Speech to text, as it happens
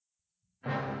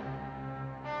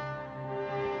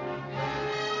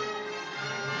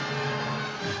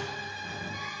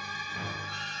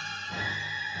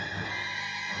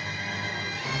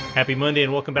Happy Monday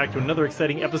and welcome back to another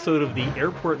exciting episode of the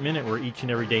Airport Minute, where each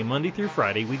and every day, Monday through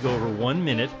Friday, we go over 1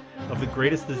 minute of the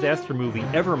greatest disaster movie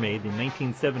ever made, the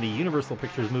 1970 Universal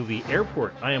Pictures movie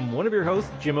Airport. I am one of your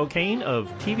hosts, Jim O'Kane of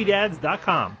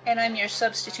TVDads.com. And I'm your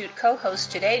substitute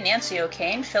co-host today, Nancy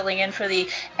O'Kane, filling in for the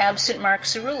absent Mark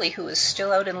Cerulli, who is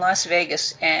still out in Las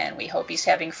Vegas, and we hope he's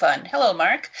having fun. Hello,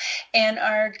 Mark. And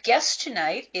our guest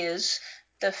tonight is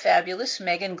the fabulous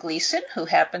Megan Gleason, who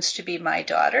happens to be my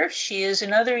daughter. She is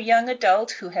another young adult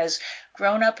who has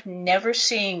grown up never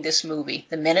seeing this movie.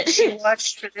 The minute she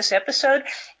watched for this episode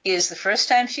is the first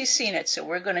time she's seen it. So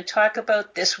we're going to talk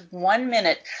about this 1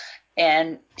 minute,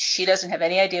 and she doesn't have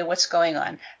any idea what's going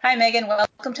on. Hi, Megan.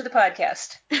 Welcome to the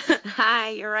podcast. Hi,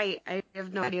 you're right. I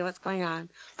have no idea what's going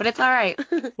on, but it's all right.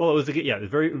 Well, it was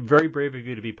very, very brave of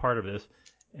you to be part of this,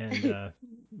 and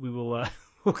we will.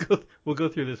 We'll go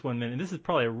through this 1 minute. And this is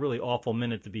probably a really awful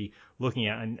minute to be looking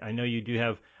at. I know you do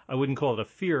have, I wouldn't call it a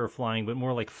fear of flying, but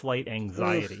more like flight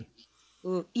anxiety.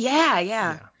 Oof.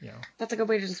 Yeah. That's a good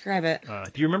way to describe it.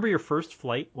 Do you remember your first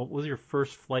flight? What was your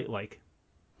first flight like?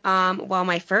 Well,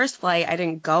 my first flight I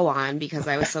didn't go on because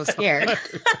I was so scared.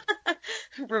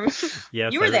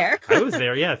 Yes, you were there. I was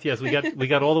there. Yes. We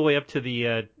got all the way up to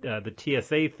the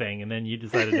TSA thing, and then you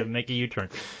decided to make a U-turn.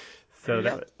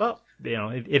 So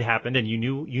it happened, and you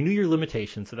knew your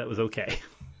limitations, so that was okay.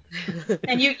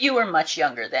 And you were much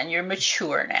younger then. You're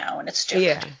mature now, and it's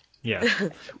different. Yeah.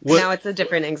 Now it's a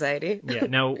different anxiety. Yeah.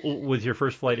 Now, was your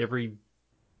first flight every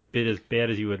bit as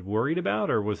bad as you had worried about,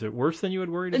 or was it worse than you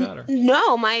had worried about? Or?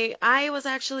 No, I was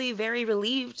actually very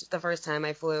relieved the first time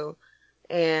I flew,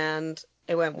 and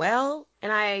it went well,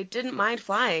 and I didn't mind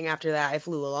flying after that. I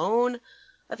flew alone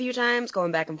a few times,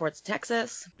 going back and forth to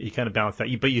Texas. You kind of balance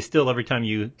that, but you still, every time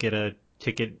you get a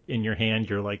ticket in your hand,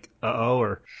 you're like, uh-oh,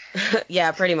 or...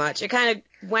 Yeah, pretty much. It kind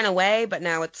of went away, but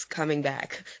now it's coming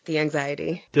back, the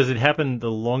anxiety. Does it happen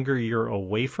the longer you're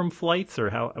away from flights, or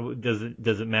how does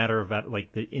it matter about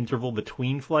like the interval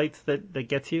between flights that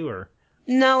gets you, or...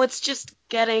 No, it's just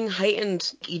getting heightened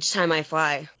each time I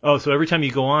fly. Oh, so every time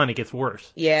you go on, it gets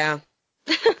worse. Yeah.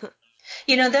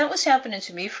 You know, that was happening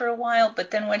to me for a while,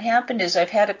 but then what happened is I've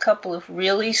had a couple of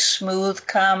really smooth,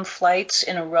 calm flights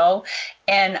in a row,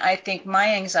 and I think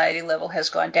my anxiety level has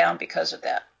gone down because of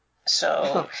that.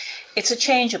 So it's a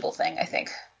changeable thing, I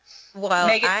think. Well,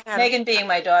 Megan being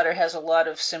my daughter has a lot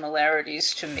of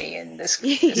similarities to me in this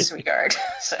regard.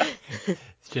 So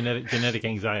it's genetic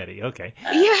anxiety. Okay.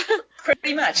 Yeah.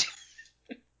 Pretty much.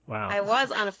 Wow. I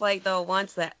was on a flight, though,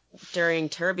 once that during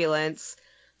turbulence,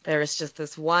 there was just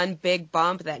this one big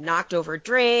bump that knocked over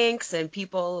drinks, and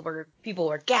people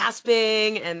were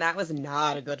gasping, and that was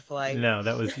not a good flight. No,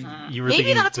 that was you were Maybe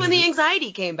thinking, that's when the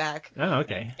anxiety came back. Oh,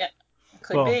 okay. Yeah,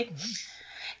 could be.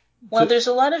 Well, there's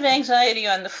a lot of anxiety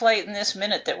on the flight in this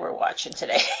minute that we're watching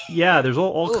today. Yeah, there's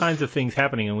all kinds of things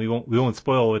happening, and we won't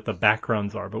spoil what the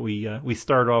backgrounds are, but we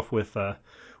start off with the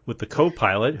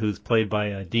co-pilot, who's played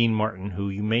by Dean Martin, who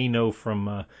you may know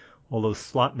from all those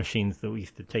slot machines that we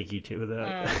used to take you to.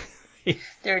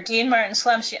 There are Dean Martin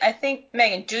slot machines. I think,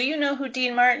 Megan, do you know who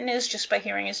Dean Martin is just by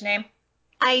hearing his name?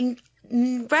 I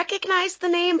recognize the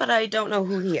name, but I don't know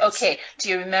who he is. Okay. Do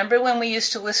you remember when we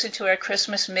used to listen to our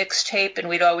Christmas mixtape and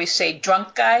we'd always say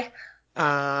drunk guy?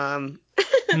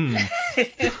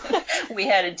 We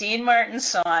had a Dean Martin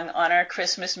song on our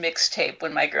Christmas mixtape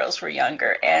when my girls were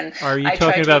younger, and Are you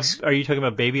talking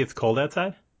about Baby It's Cold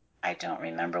Outside? I don't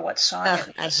remember what song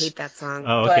it was. I hate that song.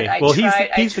 Oh, okay. But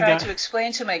I tried to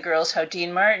explain to my girls how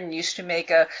Dean Martin used to make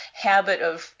a habit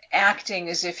of acting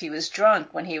as if he was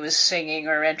drunk when he was singing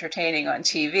or entertaining on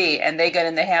TV, and they got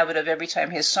in the habit of every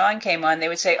time his song came on, they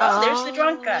would say, "Oh, there's the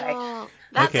drunk guy."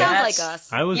 That sounds like us.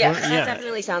 That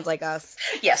definitely sounds like us.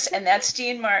 Yes, and that's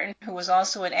Dean Martin, who was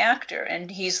also an actor,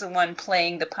 and he's the one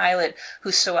playing the pilot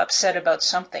who's so upset about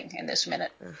something in this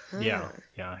minute. Yeah.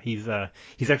 He's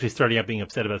actually starting out being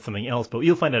upset about something else, but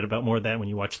you'll find out about more of that when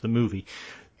you watch the movie.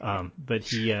 But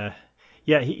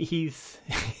he's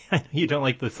you don't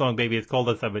like the song "Baby It's Cold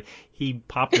Outside," but he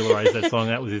popularized that song.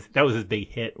 That was his big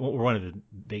hit, one of his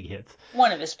big hits.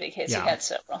 One of his big hits. Yeah. He had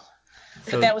several.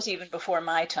 But that was even before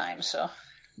my time, so.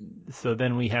 So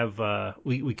then we have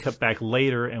we cut back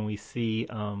later and we see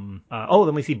then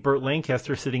we see Burt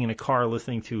Lancaster sitting in a car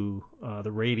listening to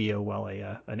the radio while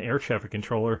an air traffic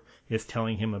controller is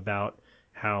telling him about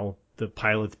how the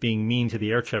pilot's being mean to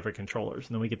the air traffic controllers.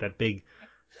 And then we get that big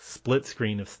split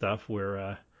screen of stuff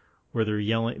where they're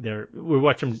yelling. We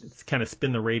watch them kind of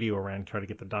spin the radio around and try to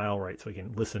get the dial right so we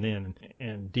can listen in.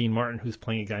 And Dean Martin, who's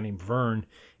playing a guy named Vern,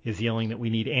 is yelling that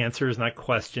we need answers, not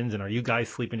questions. And are you guys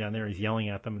sleeping down there? He's yelling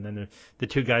at them. And then the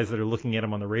two guys that are looking at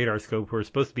him on the radar scope, who are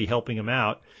supposed to be helping him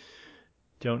out,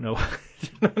 don't know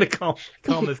how to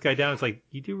calm this guy down. It's like,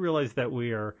 you do realize that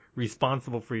we are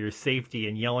responsible for your safety,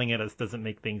 and yelling at us doesn't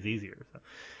make things easier. So.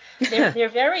 They're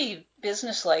very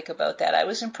businesslike about that. I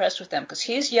was impressed with them because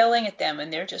he's yelling at them,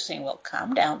 and they're just saying, "Well,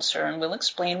 calm down, sir, and we'll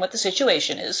explain what the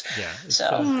situation is." Yeah.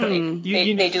 So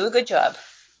they do a good job.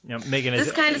 Megan,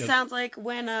 this kind of sounds like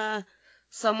when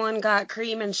someone got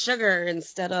cream and sugar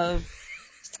instead of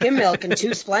skim milk and 2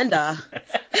 Splenda.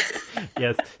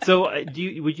 Yes. So, would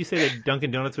you say that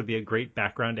Dunkin' Donuts would be a great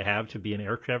background to have to be an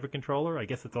air traffic controller? I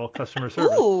guess it's all customer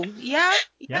service. Ooh, yeah.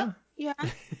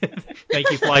 Thank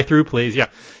you. Fly through, please. Yeah.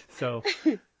 So,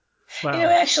 wow.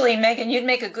 Actually, Megan, you'd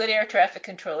make a good air traffic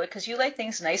controller because you like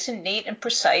things nice and neat and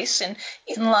precise and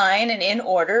in line and in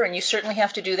order, and you certainly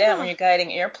have to do that when you're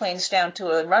guiding airplanes down to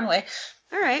a runway.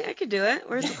 All right, I could do it.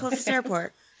 Where's the closest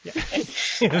airport?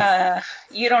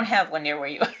 You don't have one near where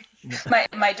you are.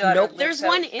 My daughter. Nope. There's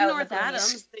one in North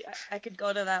Adams. I could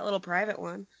go to that little private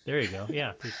one. There you go.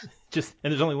 Yeah. And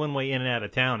there's only one way in and out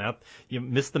of town. You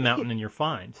miss the mountain and you're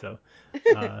fine. So,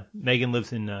 Megan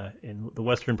lives in the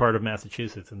western part of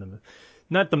Massachusetts,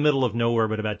 not the middle of nowhere,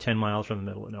 but about 10 miles from the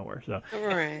middle of nowhere. So,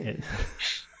 right.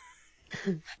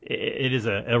 It is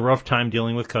a rough time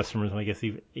dealing with customers, I guess,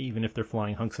 even if they're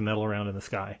flying hunks of metal around in the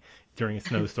sky during a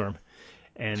snowstorm.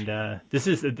 And this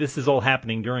is all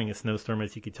happening during a snowstorm,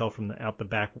 as you could tell from out the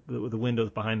back, the windows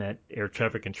behind that air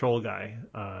traffic control guy.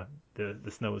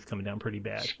 The snow was coming down pretty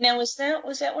bad. Now, was that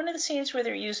one of the scenes where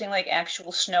they're using like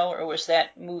actual snow, or was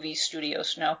that movie studio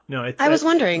snow? No, I was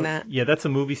wondering that. Yeah, that's a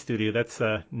movie studio. That's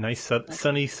nice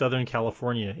sunny Southern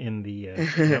California in the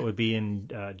that would be in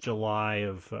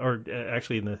July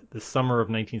actually in the summer of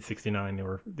 1969.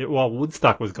 While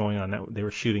Woodstock was going on, they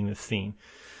were shooting this scene.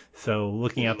 So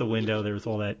looking out the window, there was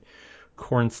all that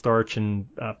cornstarch and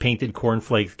painted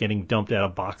cornflakes getting dumped out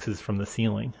of boxes from the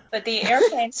ceiling. But the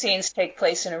airplane scenes take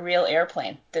place in a real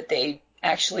airplane that they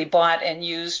actually bought and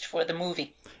used for the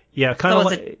movie. Yeah, kind of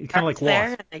like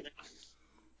Lost.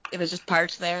 It was just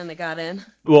parked there and they got in.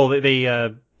 Well,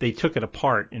 they took it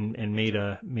apart and made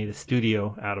a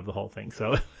studio out of the whole thing.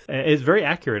 So it's very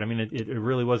accurate. I mean, it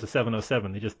really was a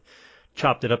 707. They just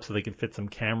chopped it up so they could fit some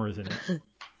cameras in it.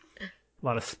 A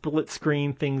lot of split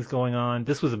screen things going on.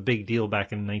 This was a big deal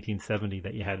back in 1970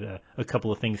 that you had a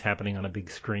couple of things happening on a big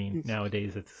screen.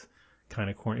 Nowadays, it's kind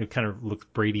of corny. It kind of looks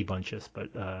Brady Bunches, but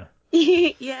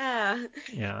yeah.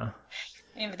 Yeah.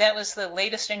 And that was the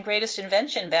latest and greatest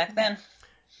invention back then.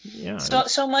 Yeah.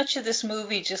 So much of this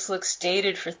movie just looks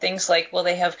dated for things like, well,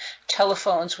 they have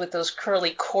telephones with those curly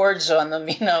cords on them,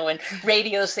 and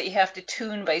radios that you have to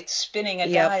tune by spinning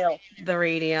a dial. The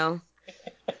radio.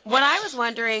 What I was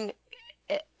wondering,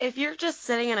 if you're just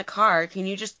sitting in a car, can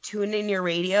you just tune in your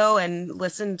radio and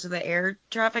listen to the air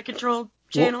traffic control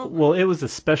channel? Well, it was a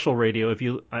special radio. If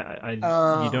you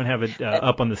don't have it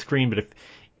up on the screen, but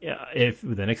if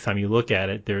the next time you look at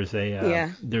it, there's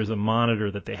a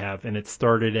monitor that they have, and it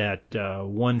started at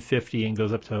 150 and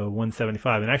goes up to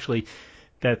 175, and actually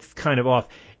that's kind of off.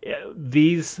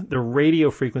 The radio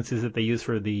frequencies that they use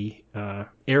for the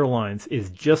airlines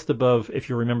is just above, if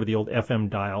you remember the old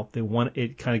FM dial,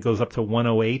 it kind of goes up to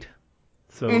 108.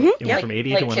 So it went from 80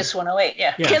 to 108. KISS 108,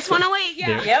 yeah. KISS 108,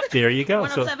 yeah. There you go.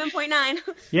 107.9.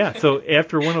 Yeah, so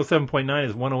after 107.9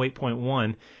 is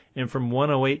 108.1, and from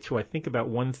 108 to I think about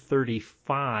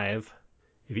 135,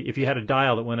 if you had a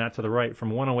dial that went out to the right, from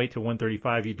 108 to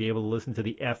 135, you'd be able to listen to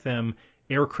the FM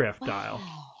aircraft dial.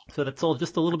 So that's all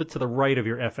just a little bit to the right of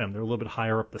your FM. They're a little bit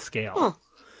higher up the scale. Huh.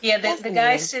 Yeah, the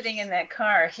guy sitting in that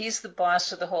car, he's the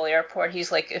boss of the whole airport.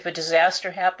 He's like, if a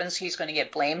disaster happens, he's going to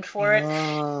get blamed for it.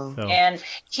 Oh. And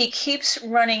he keeps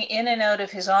running in and out of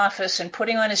his office and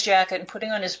putting on his jacket and putting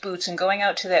on his boots and going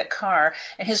out to that car.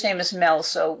 And his name is Mel,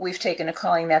 so we've taken to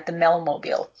calling that the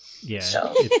Melmobile. Yeah,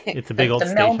 so it's a big old the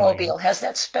station. The Melmobile has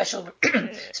that special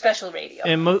radio.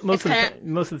 And most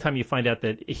of the time you find out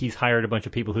that he's hired a bunch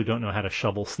of people who don't know how to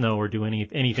shovel snow or do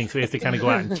anything, so he has to kind of go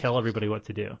out and tell everybody what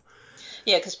to do.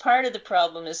 Yeah, because part of the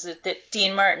problem is that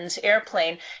Dean Martin's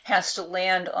airplane has to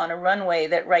land on a runway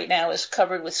that right now is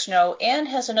covered with snow and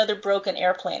has another broken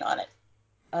airplane on it.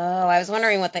 Oh, I was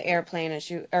wondering what the airplane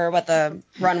issue or what the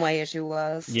runway issue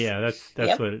was. Yeah,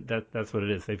 that's what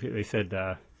it is. They said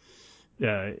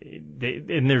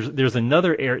there's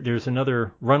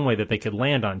another runway that they could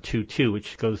land on 22,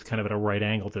 which goes kind of at a right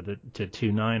angle to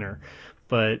 29er,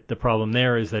 but the problem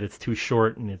there is that it's too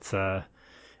short and it's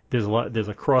there's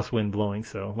a crosswind blowing,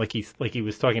 so like he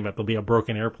was talking about, there'll be a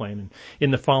broken airplane, and in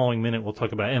the following minute we'll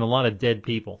talk about, and a lot of dead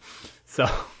people. So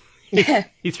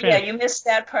he's trying you missed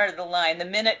that part of the line. The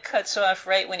minute cuts off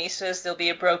right when he says there'll be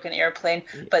a broken airplane,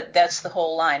 but that's the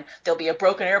whole line. There'll be a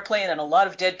broken airplane and a lot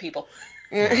of dead people.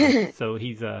 So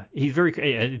he's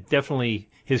very definitely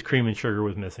his cream and sugar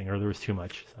was missing, or there was too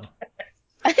much. So.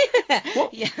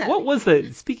 What was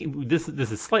this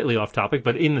is slightly off topic,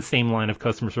 but in the same line of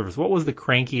customer service, what was the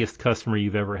crankiest customer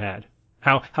you've ever had?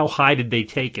 How high did they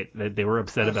take it that they were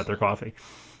upset about their coffee?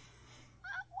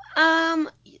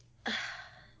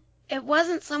 It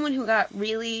wasn't someone who got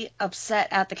really upset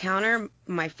at the counter.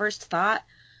 My first thought,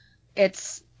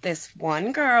 it's this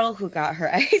one girl who got her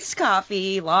iced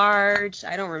coffee, large.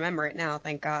 I don't remember it now,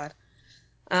 thank God.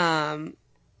 And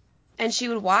she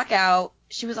would walk out.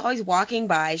 She was always walking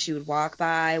by. She would walk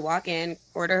by, walk in,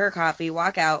 order her coffee,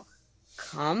 walk out,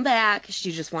 come back.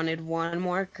 She just wanted one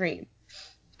more cream.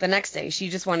 The next day, she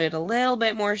just wanted a little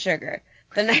bit more sugar.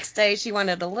 The next day, she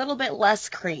wanted a little bit less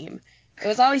cream. It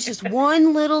was always just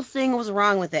one little thing was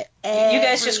wrong with it. You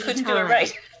guys just couldn't do it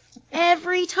right.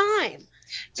 Every time.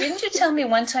 Didn't you tell me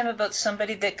one time about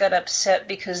somebody that got upset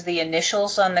because the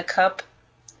initials on the cup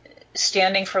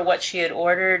standing for what she had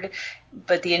ordered,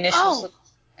 but the initials... Oh,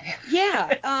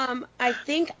 yeah. I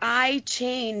think I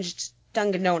changed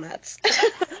Dunkin' Donuts.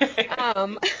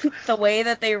 The way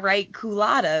that they write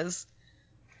culottes,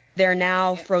 they're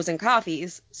now frozen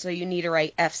coffees, so you need to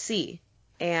write FC.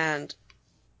 And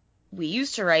we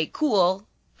used to write cool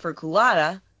for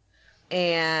culotta,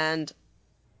 and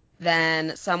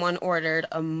then someone ordered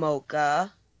a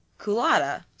mocha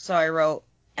culotta. So I wrote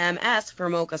MS for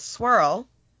mocha swirl,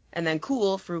 and then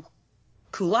cool for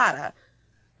culotta.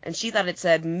 And she thought it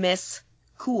said Miss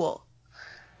Cool.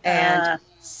 And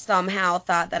somehow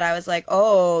thought that I was like,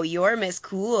 oh, you're Miss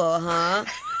Cool, huh?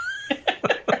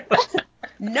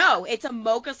 No, it's a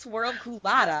mocha swirl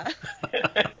culotta.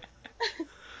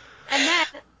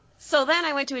 So then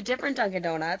I went to a different Dunkin'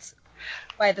 Donuts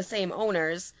by the same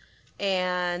owners,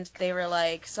 and they were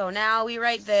like, so now we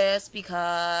write this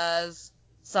because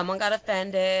someone got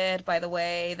offended by the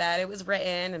way that it was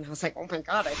written. And I was like, oh my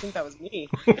God, I think that was me.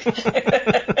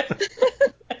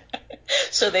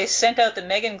 So they sent out the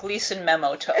Megan Gleason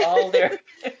memo to all their...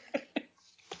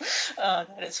 Oh,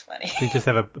 that is funny. They just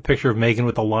have a picture of Megan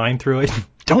with a line through it.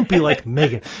 Don't be like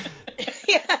Megan.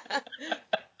 Yeah.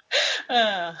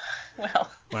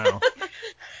 Well. Wow.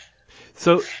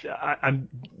 So I'm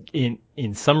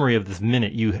in summary of this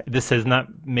minute. This has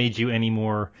not made you any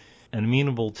more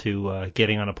amenable to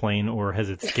getting on a plane, or has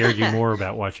it scared you more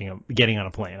about getting on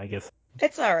a plane? I guess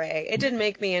it's all right. It didn't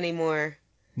make me any more.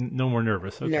 No more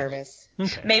nervous. Okay. Nervous.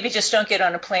 Okay. Maybe just don't get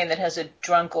on a plane that has a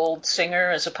drunk old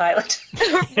singer as a pilot.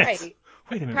 Yes. Right.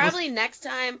 Wait a minute. Probably next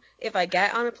time, if I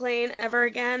get on a plane ever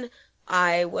again,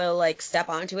 I will step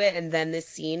onto it, and then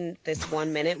this 1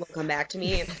 minute will come back to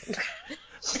me and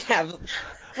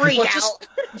freak out.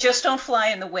 Just don't fly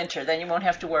in the winter, then you won't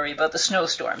have to worry about the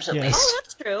snowstorms at least. Oh,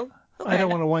 that's true. Okay. I don't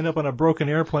want to wind up on a broken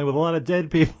airplane with a lot of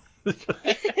dead people.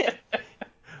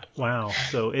 Wow.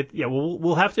 So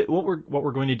we'll have to. What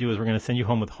we're going to do is we're going to send you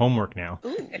home with homework now.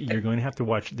 Ooh. You're going to have to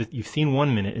watch. You've seen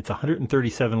 1 minute. It's a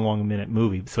 137 long minute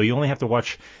movie, so you only have to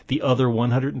watch the other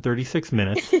 136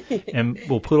 minutes, and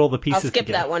we'll put all the pieces. I'll skip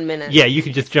together. that 1 minute. Yeah, you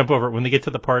can just jump over it when they get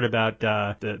to the part about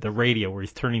the radio where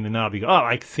he's turning the knob. You go, oh,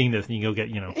 I've seen this, and you go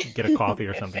get a coffee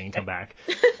or something and come back.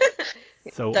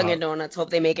 So Dunkin' Donuts.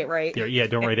 Hope they make it right. Yeah,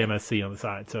 don't write MSC on the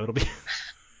side. So it'll be.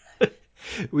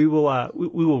 We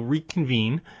will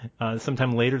reconvene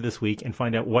sometime later this week and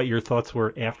find out what your thoughts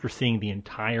were after seeing the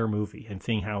entire movie and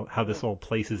seeing how this all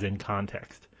places in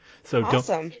context. So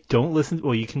awesome. don't listen.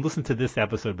 Well, you can listen to this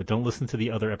episode, but don't listen to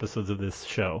the other episodes of this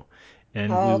show.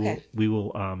 And we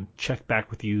will check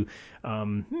back with you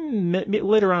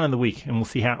later on in the week, and we'll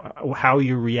see how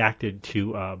you reacted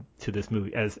to this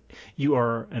movie, as you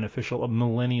are an official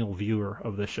millennial viewer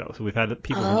of this show. So we've had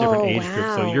people from different age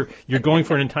groups. So you're going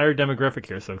for an entire demographic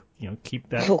here. So keep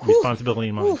that responsibility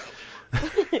in mind.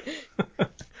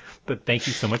 But thank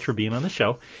you so much for being on the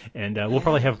show, and we'll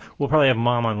probably have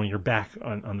Mom on when you're back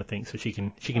on the thing, so she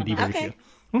can debrief you.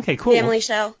 Okay, cool. Family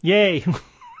show. Yay.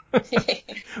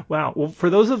 Wow. Well, for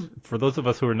those of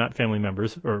us who are not family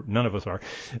members, or none of us are,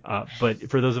 but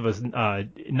for those of us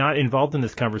not involved in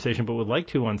this conversation but would like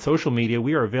to, on social media,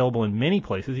 we are available in many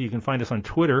places. You can find us on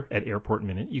Twitter at Airport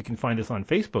Minute. You can find us on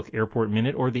Facebook, Airport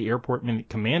Minute, or the Airport Minute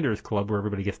Commanders Club, where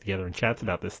everybody gets together and chats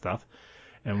about this stuff.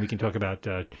 And we can talk about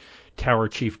Tower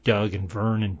Chief Doug and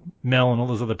Vern and Mel and all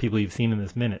those other people you've seen in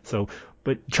this minute. So,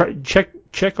 but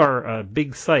check our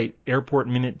big site,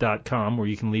 airportminute.com, where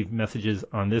you can leave messages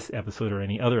on this episode or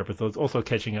any other episodes. Also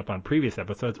catching up on previous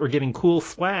episodes, or getting cool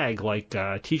swag like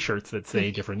T-shirts that say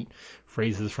different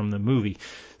phrases from the movie.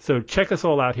 So check us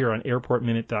all out here on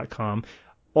airportminute.com.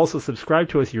 Also, subscribe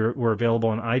to us. We're available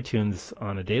on iTunes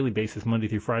on a daily basis, Monday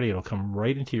through Friday. It'll come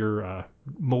right into your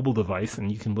mobile device,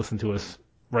 and you can listen to us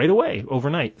right away,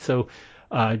 overnight. So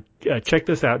check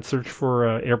this out. Search for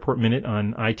Airport Minute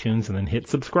on iTunes, and then hit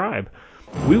subscribe.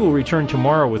 We will return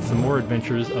tomorrow with some more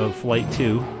adventures of Flight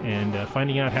 2 and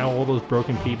finding out how all those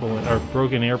broken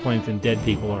broken airplanes and dead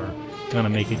people are going to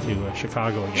make it to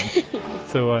Chicago again.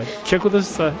 So check with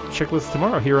us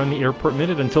tomorrow here on the Airport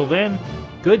Minute. Until then,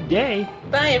 good day.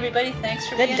 Bye, everybody. Thanks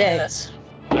for being with us.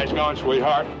 Nice going,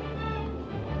 sweetheart.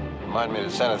 Remind me to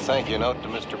send a thank you note to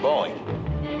Mr. Boeing.